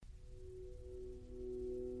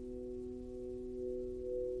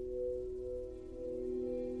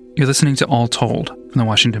You're listening to All Told from the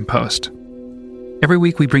Washington Post. Every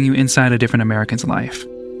week we bring you inside a different American's life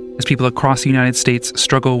as people across the United States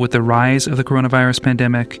struggle with the rise of the coronavirus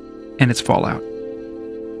pandemic and its fallout.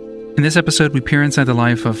 In this episode, we peer inside the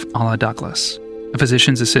life of Alla Douglas, a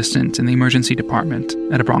physician's assistant in the emergency department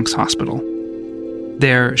at a Bronx hospital.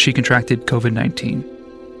 There, she contracted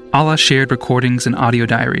COVID-19. Alla shared recordings and audio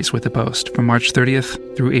diaries with the Post from March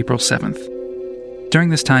 30th through April 7th. During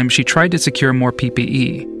this time, she tried to secure more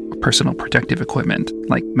PPE, or personal protective equipment,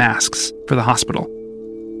 like masks, for the hospital.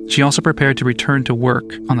 She also prepared to return to work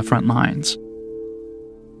on the front lines.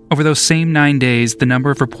 Over those same 9 days, the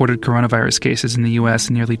number of reported coronavirus cases in the U.S.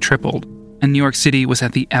 nearly tripled, and New York City was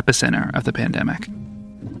at the epicenter of the pandemic.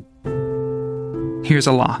 Here's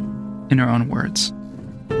Alla, in her own words.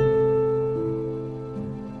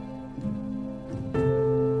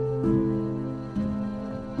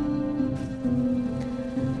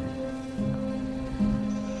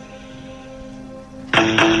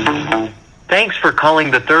 Thanks for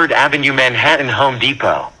calling the 3rd Avenue Manhattan Home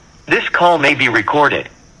Depot. This call may be recorded.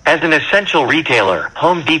 As an essential retailer,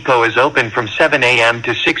 Home Depot is open from 7 a.m.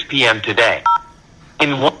 to 6 p.m. today.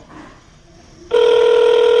 In one...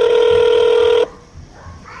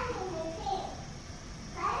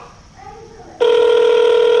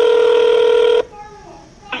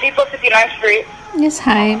 Home Depot, 59th Street. Yes,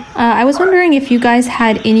 hi. I was wondering if you guys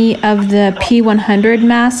had any of the P100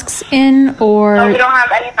 masks in, or... No, we don't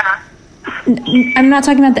have any masks. I'm not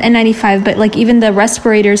talking about the N95, but like even the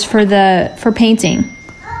respirators for painting.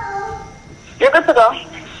 You're good to go.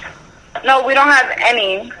 No, we don't have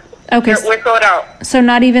any. Okay. We're sold out. So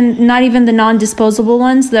not even the non-disposable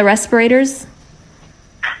ones, the respirators?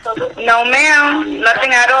 No, ma'am.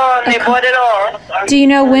 Nothing at all. They bought it all. Do you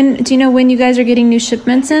know when you guys are getting new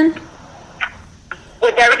shipments in?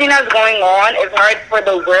 With everything that's going on, it's hard for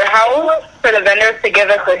the warehouse, for the vendors to give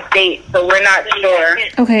us a date, so we're not sure.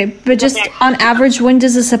 Okay, but just on average, when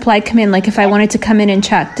does the supply come in? Like if I wanted to come in and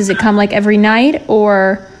check, does it come like every night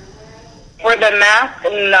or? For the mask,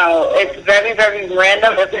 no. It's very, very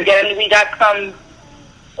random. If we get any, we got some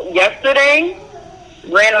yesterday,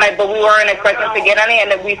 but we weren't expecting to get any, and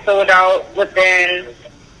then we sold out within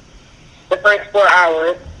the first 4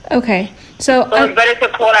 hours. Okay. So it's better to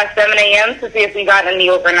call at 7 a.m. to see if we got any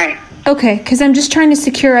overnight. Okay, because I'm just trying to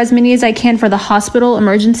secure as many as I can for the hospital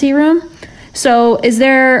emergency room. So do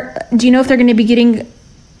you know if they're going to be getting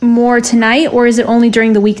more tonight, or is it only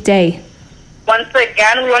during the weekday? Once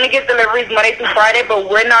again, we only get deliveries Monday through Friday, but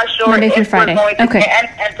we're not sure Monday through if Friday. we're going to Okay. get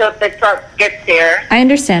until the truck gets here. I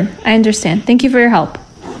understand. Thank you for your help.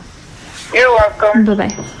 You're welcome.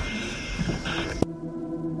 Bye-bye.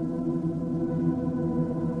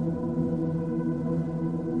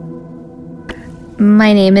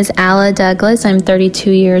 My name is Alla Douglas. I'm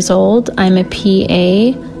 32 years old. I'm a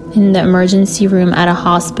PA in the emergency room at a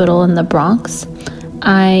hospital in the Bronx.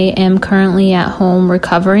 I am currently at home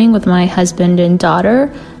recovering with my husband and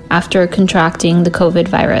daughter after contracting the COVID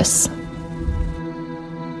virus.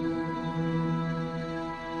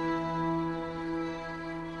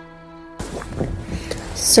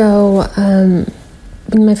 So,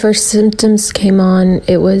 when my first symptoms came on,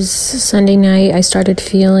 it was Sunday night. I started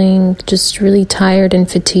feeling just really tired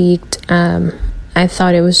and fatigued. I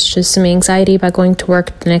thought it was just some anxiety about going to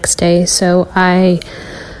work the next day. So I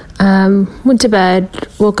went to bed,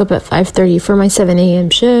 woke up at 5:30 for my 7 a.m.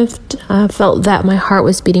 shift. Felt that my heart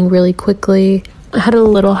was beating really quickly. I had a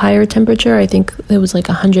little higher temperature. I think it was like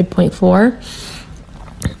 100.4.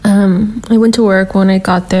 I went to work. When I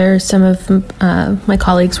got there, some of my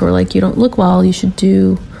colleagues were like, "You don't look well. You should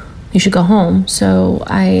go home." So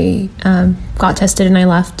I got tested and I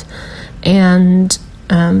left. And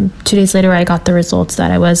 2 days later, I got the results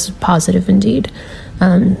that I was positive indeed.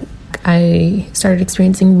 I started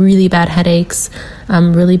experiencing really bad headaches,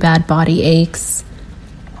 really bad body aches,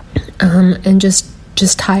 and just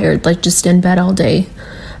tired, like just in bed all day.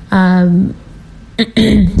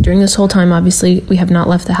 During this whole time, obviously, we have not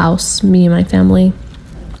left the house, me and my family.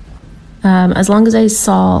 As long as I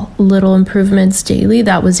saw little improvements daily,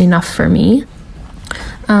 that was enough for me.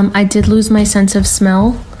 I did lose my sense of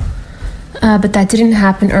smell, but that didn't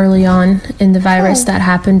happen early on in the virus. That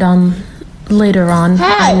happened later on.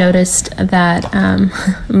 I noticed that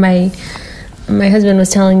my husband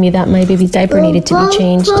was telling me that my baby's diaper needed to be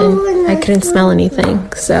changed, and I couldn't smell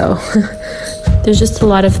anything. So there's just a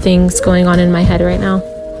lot of things going on in my head right now.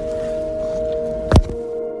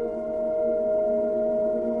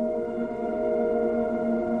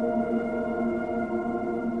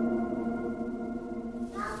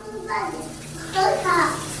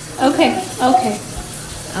 Okay.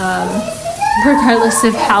 Regardless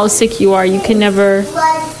of how sick you are, you can never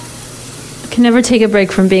can never take a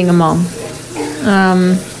break from being a mom.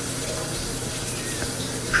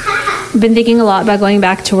 I've been thinking a lot about going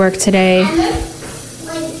back to work today.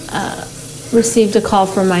 Received a call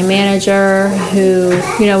from my manager who,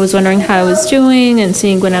 was wondering how I was doing and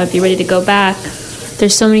seeing when I would be ready to go back.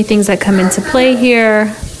 There's so many things that come into play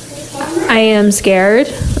here. I am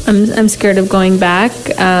scared. I'm scared of going back.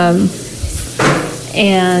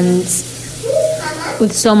 And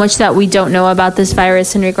with so much that we don't know about this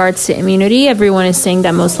virus in regards to immunity, everyone is saying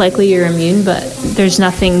that most likely you're immune, but there's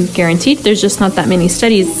nothing guaranteed. There's just not that many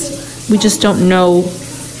studies. We just don't know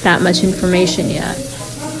that much information yet.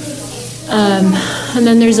 And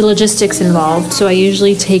then there's the logistics involved. So I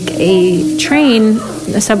usually take a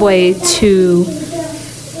subway to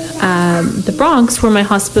the Bronx, where my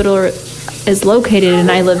hospital is located, and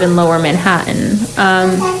I live in Lower Manhattan.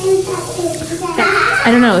 I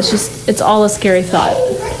don't know, it's all a scary thought.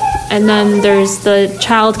 And then there's the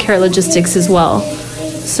childcare logistics as well.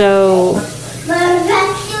 So,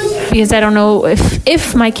 because I don't know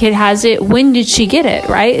if my kid has it, when did she get it,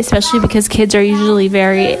 right? Especially because kids are usually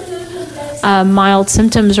very mild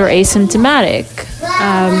symptoms or asymptomatic.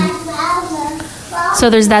 So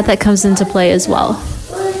there's that comes into play as well.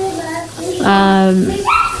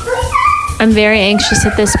 I'm very anxious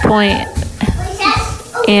at this point,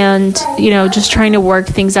 and just trying to work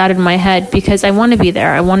things out in my head, because I want to be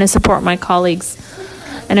there. I want to support my colleagues,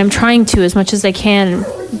 and I'm trying to as much as I can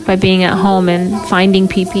by being at home and finding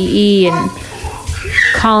PPE and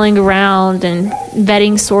calling around and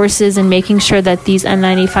vetting sources and making sure that these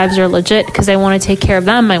N95s are legit, because I want to take care of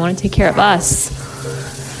them. I want to take care of us.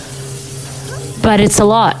 But it's a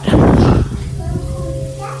lot.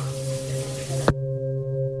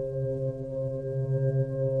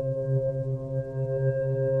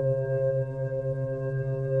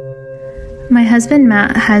 My husband,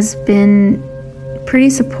 Matt, has been pretty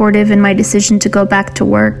supportive in my decision to go back to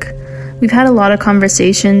work. We've had a lot of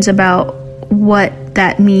conversations about what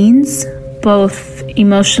that means, both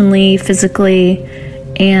emotionally, physically,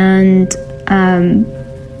 and,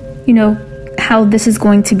 how this is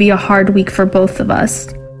going to be a hard week for both of us.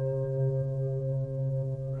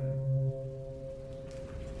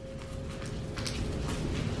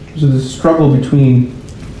 There's a struggle between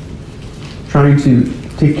trying to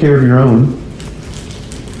take care of your own,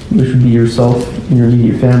 which would be yourself and your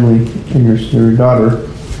immediate family and your daughter,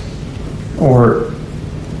 or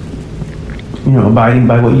abiding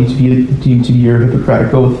by what you deem to be your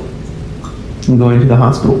Hippocratic oath and going to the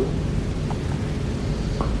hospital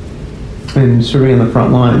and serving on the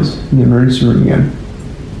front lines in the emergency room again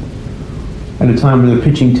at a time where they're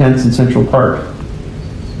pitching tents in Central Park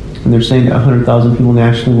and they're saying that 100,000 people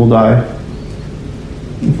nationally will die.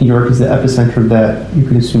 If New York is the epicenter of that, you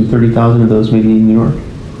can assume 30,000 of those may be in New York.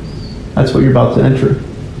 That's what you're about to enter.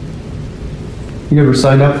 You never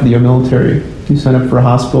signed up for the military. You signed up for a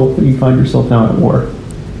hospital, but you find yourself now at war.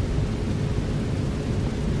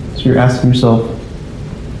 So you're asking yourself,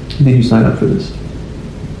 did you sign up for this?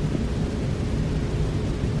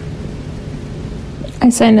 I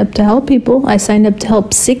signed up to help people. I signed up to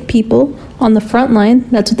help sick people on the front line.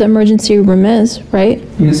 That's what the emergency room is, right?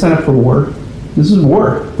 You didn't sign up for war. This is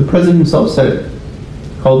war. The president himself said it.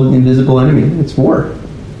 Called it the invisible enemy. It's war.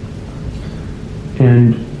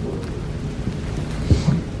 And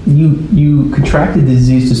you contracted the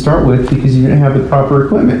disease to start with because you didn't have the proper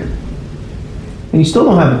equipment. And you still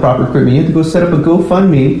don't have the proper equipment. You have to go set up a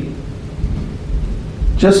GoFundMe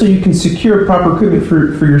just so you can secure proper equipment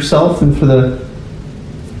for yourself and for the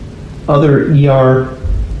other ER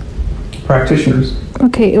practitioners.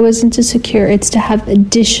 Okay, it wasn't to secure, it's to have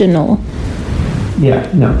additional.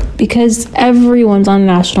 Yeah, no. Because everyone's on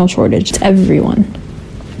national shortage. It's everyone.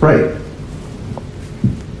 Right.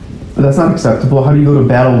 But that's not acceptable. How do you go to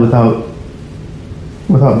battle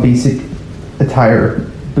without basic attire,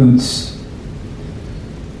 boots,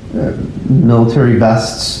 military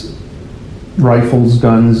vests, rifles,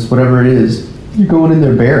 guns, whatever it is? You're going in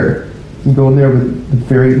there bare. You go in there with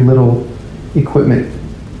very little equipment.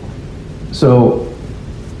 So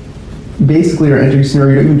basically, our entry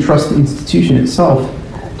scenario, you don't even trust the institution itself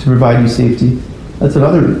to provide you safety. That's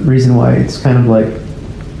another reason why it's kind of like,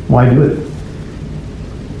 why do it?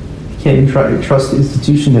 You can't even trust the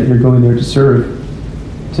institution that you're going there to serve,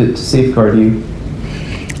 to safeguard you.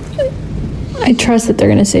 I trust that they're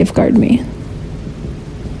going to safeguard me.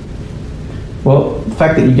 Well, the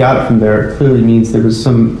fact that you got it from there clearly means there was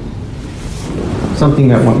something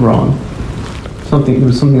that went wrong. There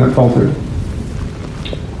was something that faltered.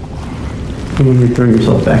 And then you're throwing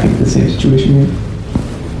yourself back into the same situation here.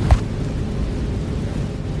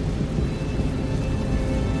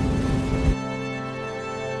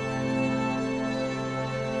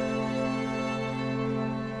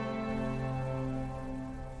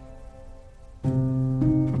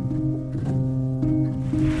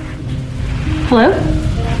 Hello?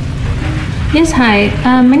 Yes, hi.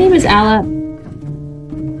 My name is Ala.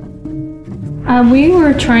 We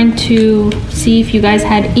were trying to see if you guys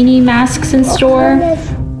had any masks in store.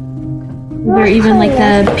 Or even like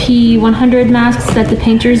the P100 masks that the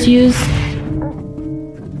painters use.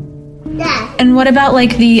 And what about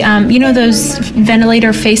like the, you know, those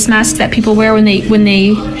ventilator face masks that people wear when they,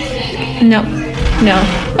 no,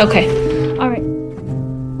 okay. All right.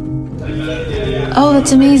 Oh,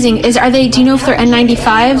 that's amazing. Do you know if they're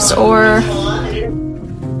N95s or?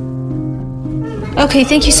 Okay,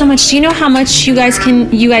 thank you so much. Do you know how much you guys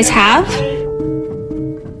have?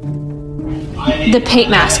 The paint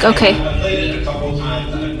mask, okay.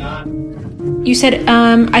 You said,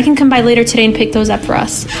 I can come by later today and pick those up for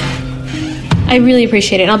us. I really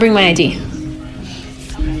appreciate it. I'll bring my ID.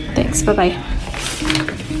 Thanks, bye-bye.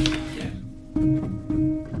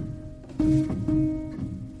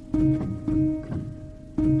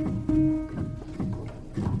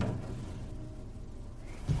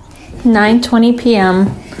 (9:20 p.m.)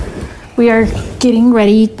 We are getting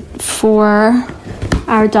ready for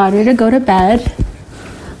our daughter to go to bed.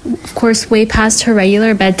 Of course, way past her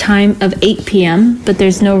regular bedtime of 8 p.m., but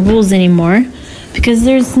there's no rules anymore because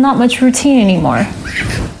there's not much routine anymore.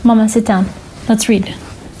 Mama, sit down. Let's read.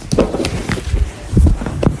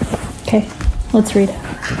 Okay, let's read.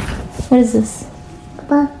 What is this?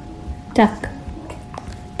 Ball. Duck.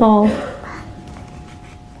 Ball.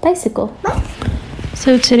 Bicycle.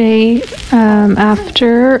 So today,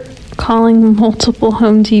 after calling multiple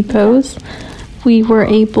Home Depots, we were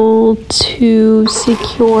able to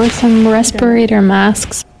secure some respirator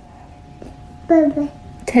masks.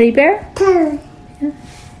 Teddy bear?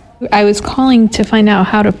 I was calling to find out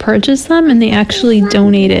how to purchase them, and they actually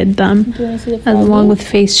donated them along with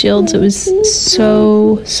face shields. It was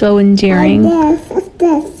so endearing.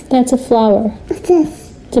 That's a flower.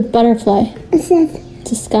 It's a butterfly. It's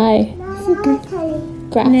a sky.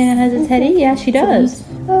 Grass. Nana has a teddy? Yeah, she does.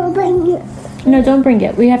 No, don't bring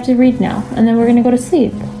it. We have to read now, and then we're going to go to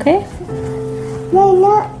sleep, okay? You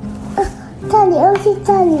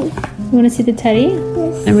want to see the teddy?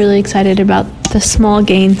 Yes. I'm really excited about the small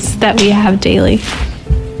gains that we have daily,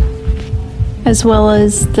 as well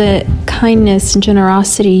as the kindness and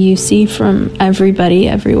generosity you see from everybody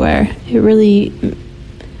everywhere. It really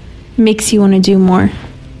makes you want to do more.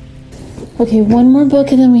 Okay, one more book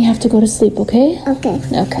and then we have to go to sleep, okay? Okay.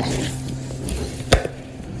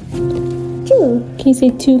 Two. Can you say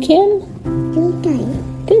toucan?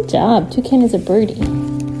 Toucan. Good job. Toucan is a birdie.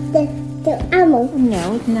 The ammo.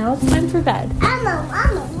 No, now it's time for bed. Ammo.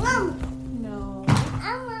 No.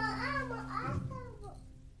 Ammo.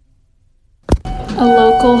 A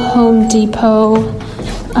local Home Depot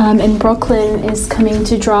in Brooklyn is coming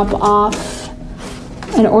to drop off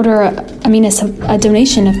a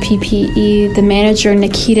donation of PPE. The manager,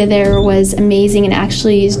 Nikita, there was amazing and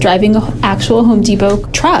actually is driving an actual Home Depot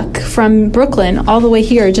truck from Brooklyn all the way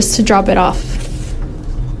here just to drop it off.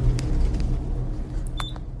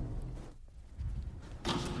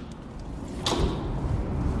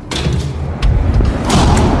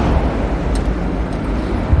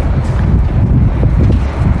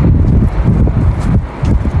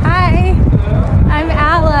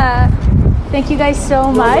 Thank you guys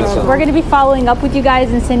so much. We're going to be following up with you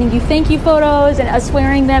guys and sending you thank you photos and us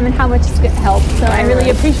wearing them and how much it's going to help. So I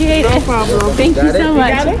really appreciate it. No problem. Thank you so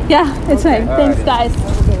much. Yeah, it's fine. Thanks, guys.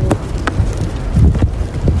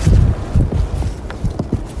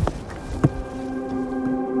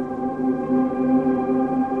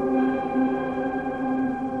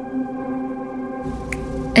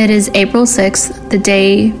 It is April 6th, the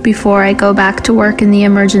day before I go back to work in the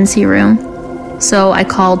emergency room. So I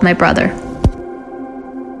called my brother.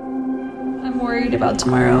 About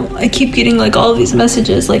tomorrow. I keep getting like all of these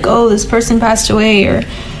messages like, oh, this person passed away, or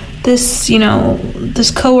this,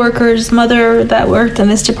 this coworker's mother that worked in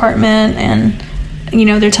this department, and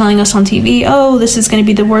they're telling us on TV, oh, this is going to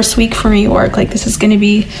be the worst week for New York, like this is going to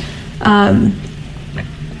be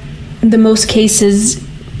the most cases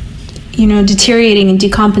deteriorating and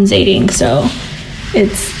decompensating. So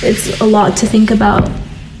it's a lot to think about,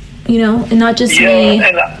 and not just me.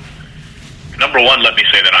 Number one, let me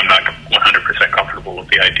say that I'm not 100% comfortable with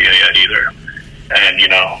the idea yet either. And,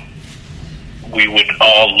 we would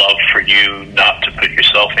all love for you not to put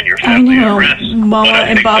yourself and your family at risk. Mama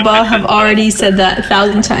and Baba have already said that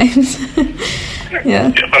 1,000 times.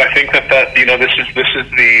 Yeah. But I think that this is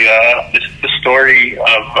the story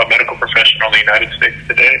of a medical professional in the United States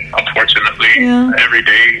today. Unfortunately, every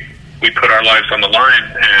day we put our lives on the line,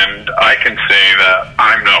 and I can say that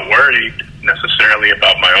I'm not worried necessarily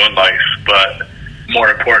about my own life, but more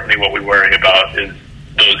importantly, what we worry about is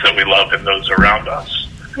those that we love and those around us.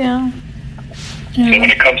 Yeah. So when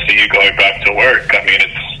it comes to you going back to work, I mean,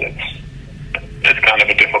 it's kind of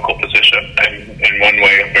a difficult position. And in one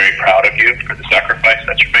way, I'm very proud of you for the sacrifice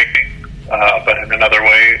that you're making. But in another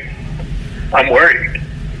way, I'm worried.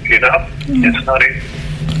 You know, it's not easy.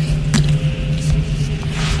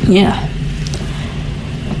 Yeah.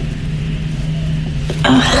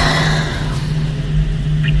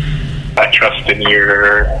 I trust in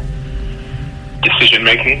your decision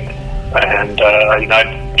making, and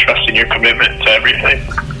I trust in your commitment to everything.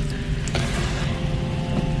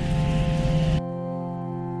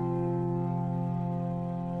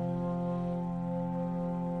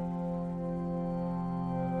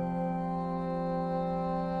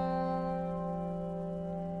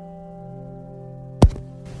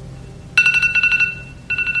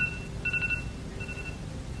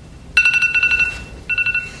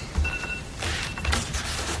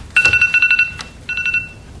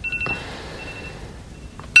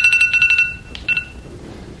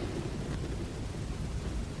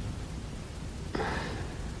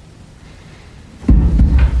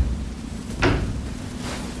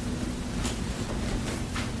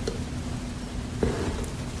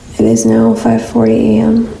 It is now 5:40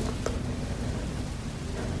 a.m.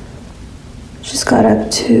 Just got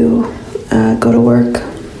up to go to work.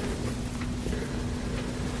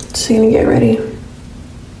 Just gonna get ready.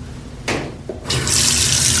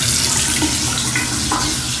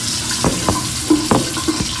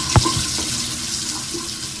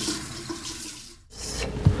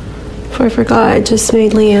 Before I forgot, I just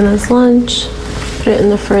made Leanna's lunch, put it in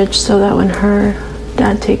the fridge so that when her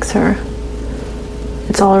dad takes her,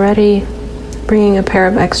 it's all ready. Bringing a pair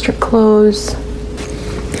of extra clothes,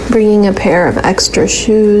 bringing a pair of extra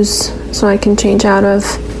shoes so I can change out of,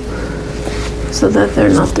 so that they're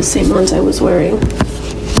not the same ones I was wearing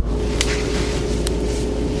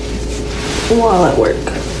while at work.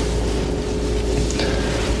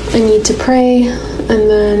 I need to pray, and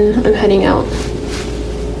then I'm heading out.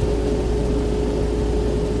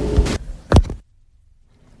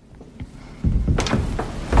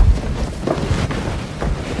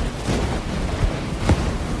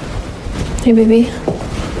 Hey, baby.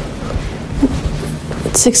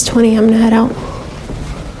 It's 6:20. I'm gonna head out.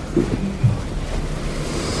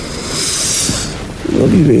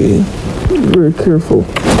 Love you, baby. Be very careful.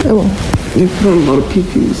 I will. You put on a lot of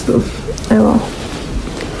PP stuff. I will.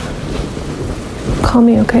 Call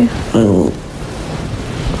me, okay? I won't.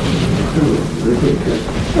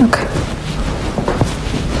 Okay.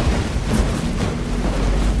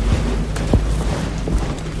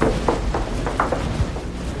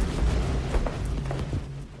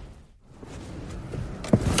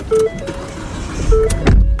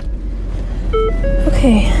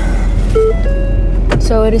 Okay,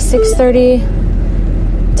 so it is 6:30.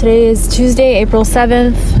 Today is Tuesday, April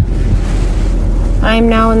 7th. I'm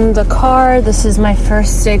now in the car. This is my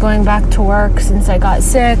first day going back to work since I got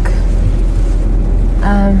sick.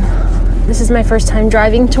 This is my first time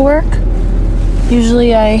driving to work.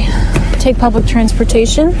 Usually I take public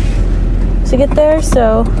transportation to get there,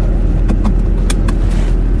 so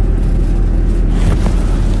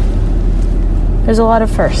there's a lot of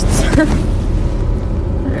firsts.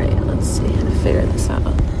 Let's see how to figure this out.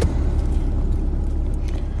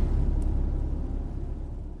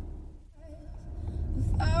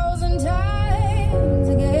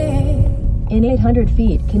 In 800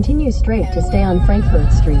 feet, continue straight to stay on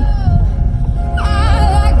Frankfurt Street.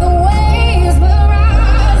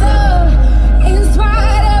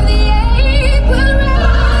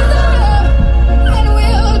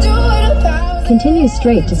 Continue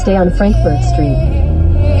straight to stay on Frankfurt Street.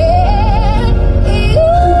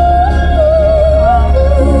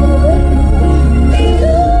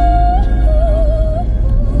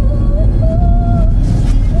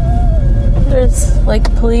 There's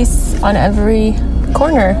like police on every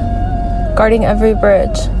corner, guarding every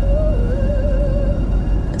bridge.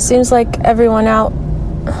 Seems like everyone out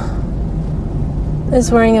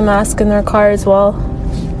is wearing a mask in their car as well.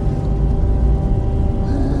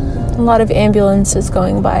 A lot of ambulances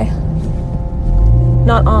going by.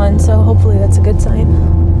 Not on, so hopefully that's a good sign.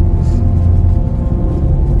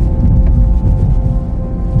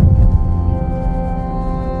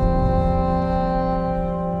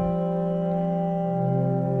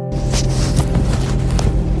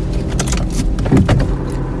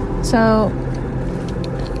 So,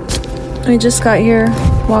 I just got here,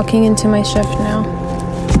 walking into my shift now.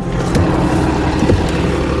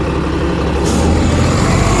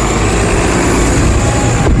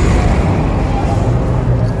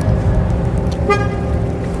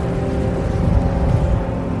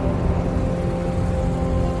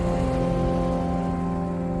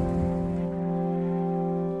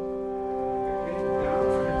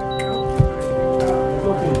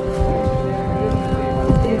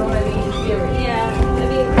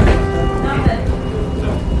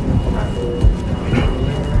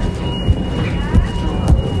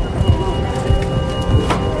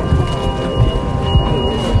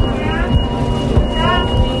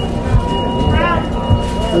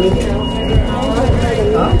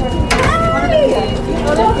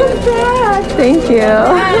 Thank you.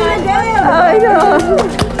 Oh, I know.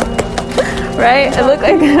 Right? I look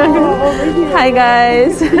like hi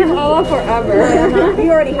guys. Oh, forever.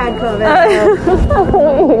 You already had COVID.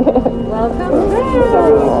 Welcome.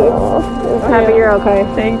 Happy you're okay.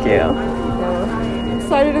 Thank you.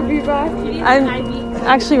 Excited to be back. I'm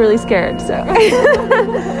actually really scared, so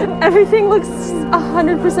everything looks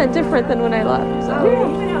 100% different than when I left. So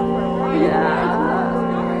yeah.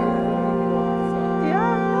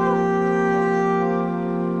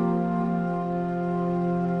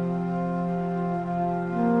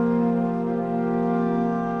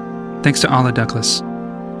 Thanks to Ala Douglas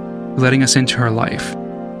for letting us into her life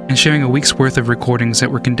and sharing a week's worth of recordings that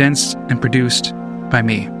were condensed and produced by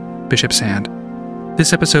me, Bishop Sand.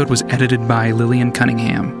 This episode was edited by Lillian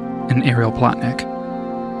Cunningham and Ariel Plotnick.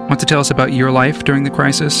 Want to tell us about your life during the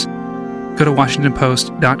crisis? Go to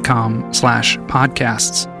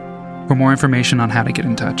WashingtonPost.com/podcasts for more information on how to get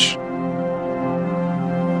in touch.